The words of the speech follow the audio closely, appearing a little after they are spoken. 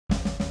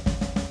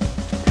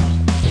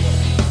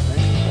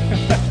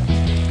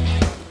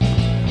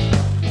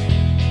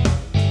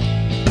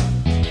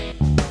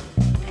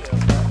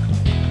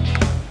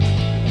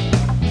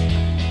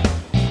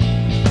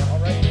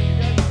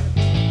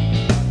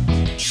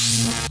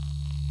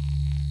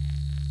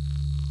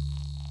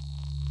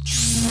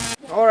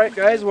Alright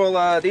guys,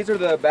 well these are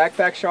the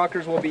backpack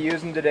shockers we'll be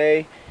using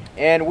today.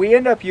 And we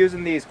end up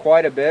using these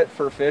quite a bit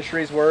for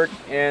fisheries work,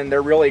 and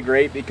they're really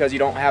great because you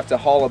don't have to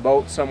haul a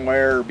boat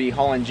somewhere or be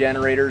hauling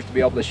generators to be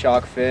able to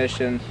shock fish.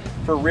 And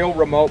for real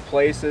remote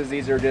places,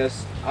 these are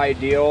just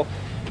ideal.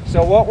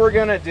 So what we're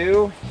gonna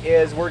do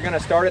is we're gonna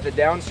start at the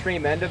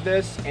downstream end of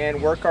this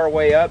and work our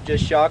way up,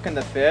 just shocking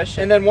the fish.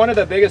 And then one of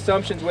the big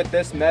assumptions with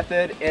this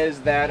method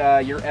is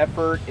that your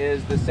effort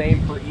is the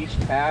same for each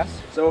pass.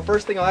 So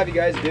first thing I'll have you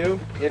guys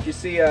do, if you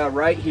see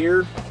right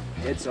here,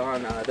 it's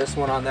on this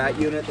one on that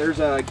unit, there's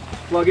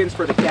plugins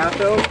for the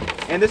cathode.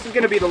 And this is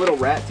gonna be the little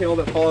rat tail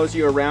that follows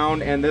you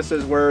around, and this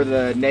is where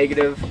the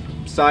negative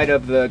side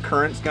of the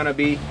current's gonna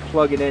be.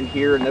 Plug it in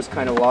here, and this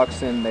kind of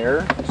locks in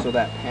there, so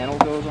that panel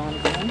goes on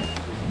again.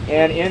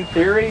 And in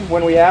theory,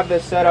 when we have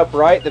this set up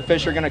right, the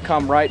fish are gonna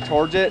come right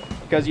towards it,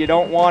 because you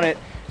don't want it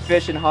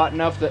fishing hot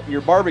enough that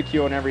you're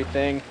barbecuing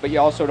everything, but you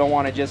also don't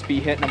want to just be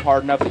hitting them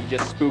hard enough that you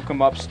just spook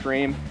them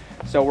upstream.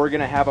 So we're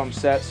gonna have them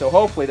set, so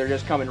hopefully they're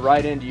just coming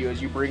right into you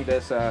as you bring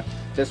this,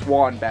 this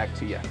wand back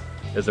to you.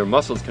 As their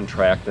muscles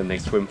contract, then they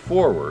swim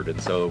forward,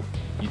 and so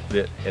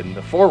and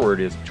the forward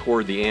is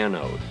toward the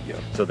anode. Yep.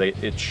 So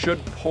it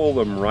should pull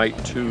them right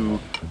to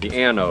the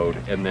anode,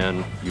 and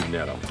then you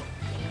net them.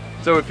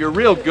 So if you're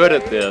real good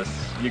at this,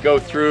 you go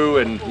through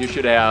and you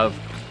should have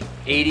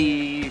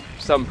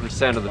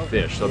 80-some% of the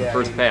fish. So the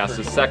first pass.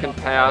 The second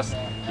pass,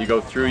 you go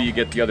through, you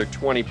get the other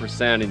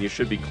 20%, and you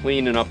should be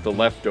cleaning up the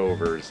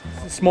leftovers.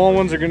 The small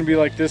ones are going to be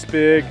like this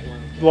big.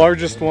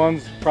 Largest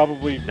ones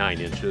probably 9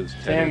 inches,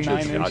 10 inches,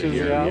 9 out of inches,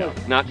 here.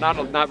 yeah.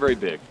 Not very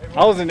big.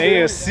 I was an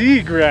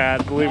ASC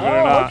grad, believe it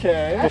or not.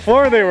 Okay.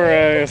 Before they were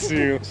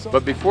ASU.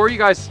 But before you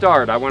guys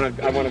start, I want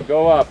to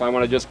go up. I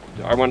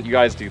want you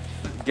guys to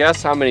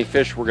guess how many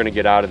fish we're going to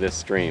get out of this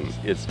stream.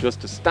 It's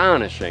just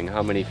astonishing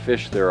how many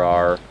fish there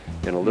are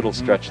in a little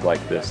stretch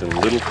like this, in a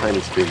little tiny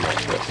stream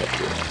like this up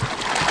here.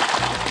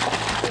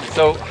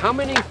 So how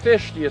many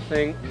fish do you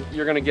think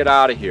you're going to get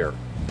out of here?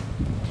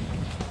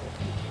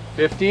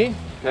 50?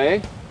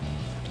 Okay.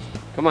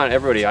 Come on,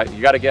 everybody,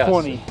 you got to guess.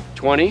 20.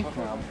 20?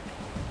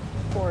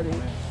 40.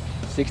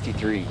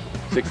 63.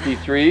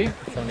 63?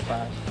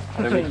 75.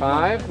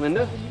 75?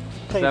 Linda?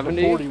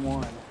 70?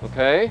 41.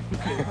 Okay.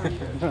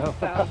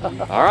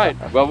 All right.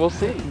 Well, we'll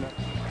see.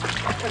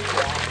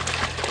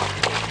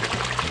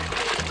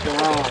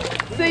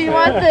 So you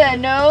want the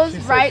nose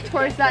right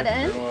towards that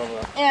end,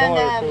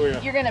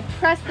 and you're gonna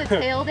press the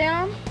tail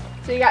down.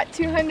 So you got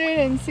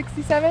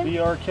 267?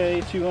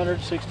 BRK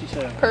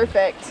 267.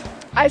 Perfect.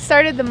 I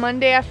started the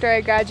Monday after I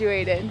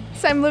graduated.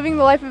 So I'm living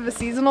the life of a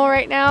seasonal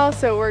right now,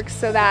 so it works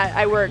so that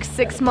I work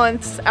 6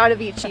 months out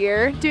of each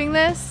year doing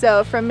this.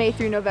 So from May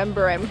through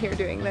November I'm here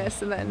doing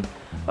this, and then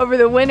over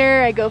the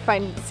winter I go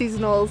find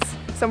seasonals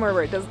somewhere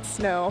where it doesn't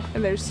snow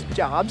and there's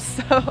jobs.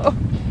 So.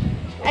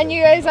 And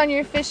you guys on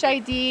your fish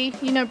ID,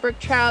 you know brook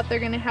trout, they're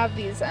gonna have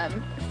these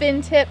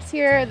fin tips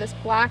here, this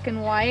black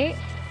and white.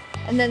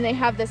 And then they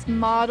have this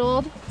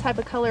mottled type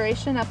of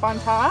coloration up on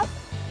top.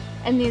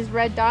 And these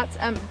red dots.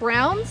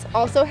 Browns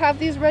also have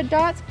these red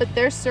dots, but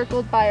they're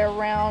circled by a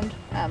round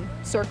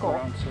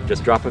circle.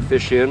 Just drop a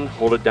fish in,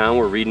 hold it down,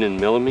 we're reading in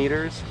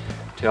millimeters.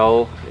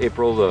 Tell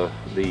April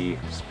the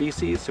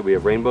species, so we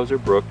have rainbows or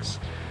brooks.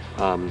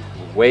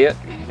 Weigh it,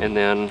 and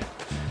then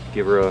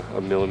give her a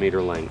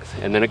millimeter length.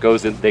 And then it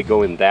goes in, they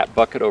go in that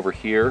bucket over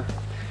here.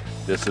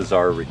 This is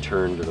our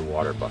return to the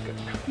water bucket.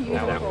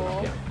 Beautiful. That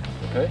one, yeah.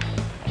 Okay?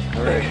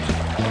 All right.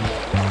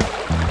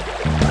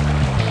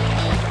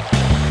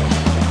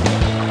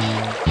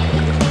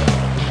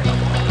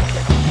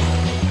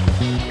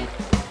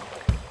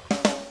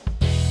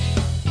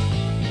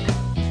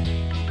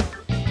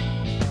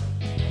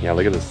 Yeah,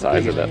 look at the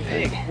size of that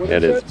thing.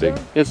 It is big.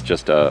 It's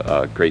just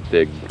a great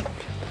big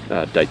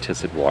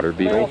diticid water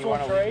beetle.